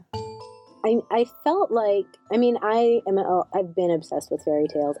I felt like, I mean, I've been obsessed with fairy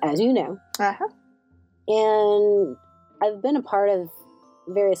tales, as you know. Uh-huh. And I've been a part of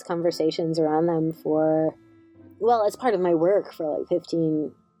various conversations around them as part of my work for like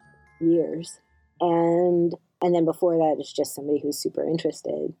 15 years. And then before that, it's just somebody who's super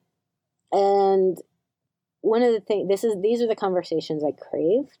interested. And one of the things, these are the conversations I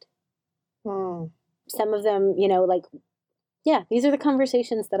craved. Some of them, these are the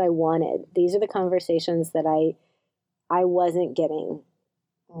conversations that I wanted. These are the conversations that I wasn't getting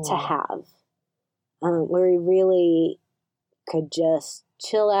to have, where we really could just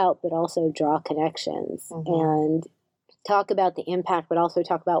chill out, but also draw connections and talk about the impact, but also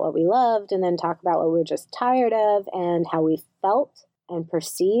talk about what we loved, and then talk about what we were just tired of and how we felt and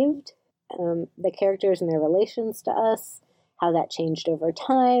perceived the characters and their relations to us, how that changed over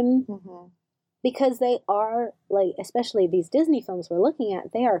time. Because they are, like, especially these Disney films we're looking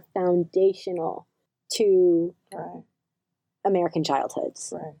at, they are foundational to American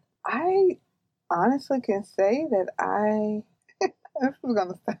childhoods. Right. I honestly can say that this is going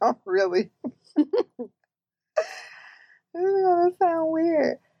to sound really, this is going to sound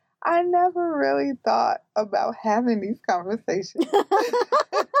weird. I never really thought about having these conversations.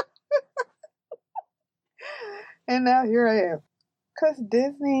 And now here I am. Because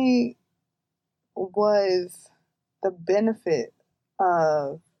Disney was the benefit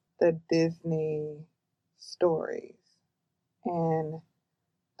of the Disney stories and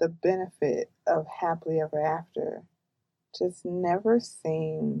the benefit of Happily Ever After just never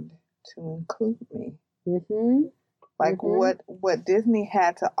seemed to include me. What Disney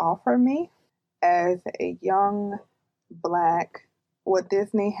had to offer me as a young Black, what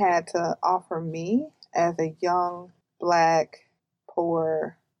Disney had to offer me as a young Black,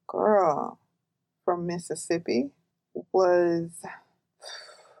 poor girl from Mississippi was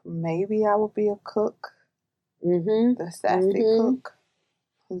maybe I would be a cook, the sassy cook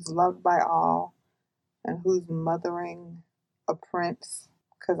who's loved by all and who's mothering a prince,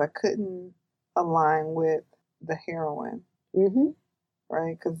 because I couldn't align with the heroine,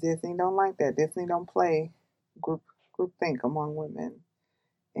 right? Because Disney don't like that. Disney don't play group think among women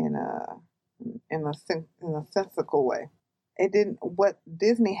in a sensical way. It didn't. What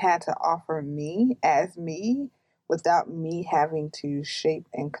Disney had to offer me as me, without me having to shape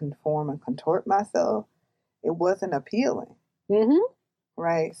and conform and contort myself, it wasn't appealing.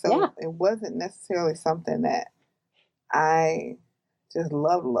 Right? So it wasn't necessarily something that I just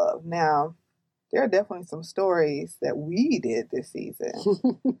love. Now, there are definitely some stories that we did this season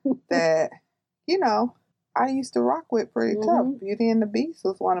that, I used to rock with pretty tough. Beauty and the Beast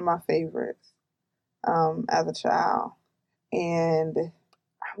was one of my favorites as a child. And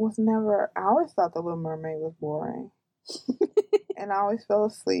I always thought The Little Mermaid was boring. And I always fell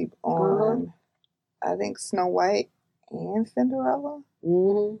asleep on, I think, Snow White and Cinderella.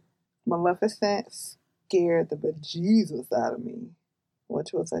 Maleficent scared the bejesus out of me,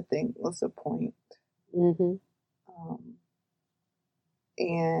 which was, I think, was the point.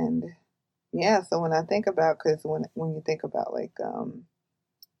 And yeah, so when I think about, because when you think about like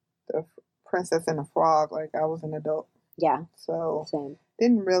the Princess and the Frog, like I was an adult. Yeah. So same.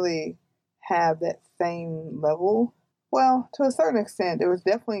 Didn't really have that same level. Well, to a certain extent, there was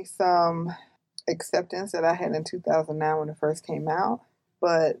definitely some acceptance that I had in 2009 when it first came out,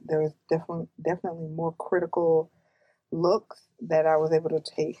 but there was definitely more critical looks that I was able to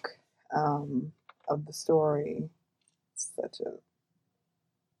take of the story. Such a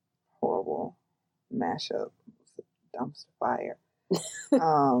horrible mashup, dumpster fire.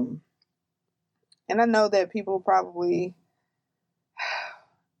 And I know that people probably,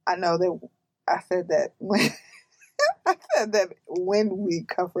 I said that when we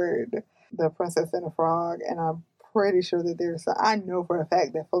covered The Princess and the Frog, and I'm pretty sure that I know for a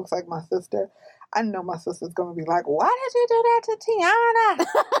fact that folks like my sister, I know my sister's going to be like, why did you do that to Tiana?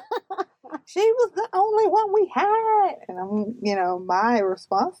 She was the only one we had. And my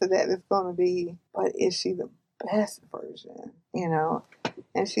response to that is going to be, but is she the best version?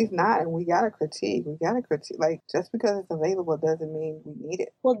 And she's not, and we got to critique. Like, just because it's available doesn't mean we need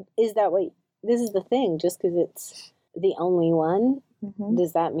it. Well, this is the thing, just because it's the only one,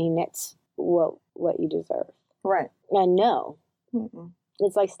 does that mean it's what you deserve? Right. And no.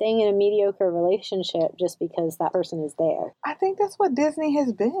 It's like staying in a mediocre relationship just because that person is there. I think that's what Disney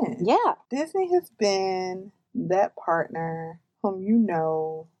has been. Yeah. Disney has been that partner whom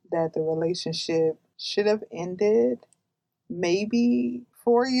that the relationship should have ended maybe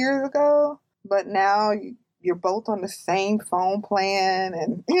 4 years ago, but now you're both on the same phone plan,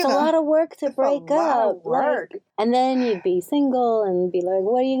 and it's a lot of work to it's break a lot up. of work. And then you'd be single and be like,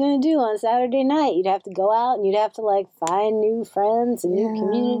 what are you going to do on Saturday night? You'd have to go out and you'd have to like find new friends and new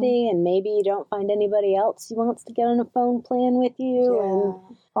community, and maybe you don't find anybody else who wants to get on a phone plan with you.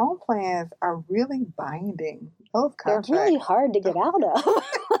 And phone plans are really binding. Those contracts, they're really hard to get out of.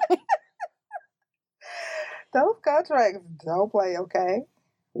 Those contracts don't play, okay?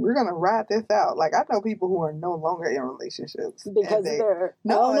 We're gonna ride this out. Like, I know people who are no longer in relationships because they still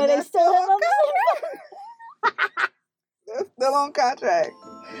still have they're still on contract.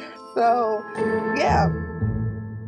 So, yeah,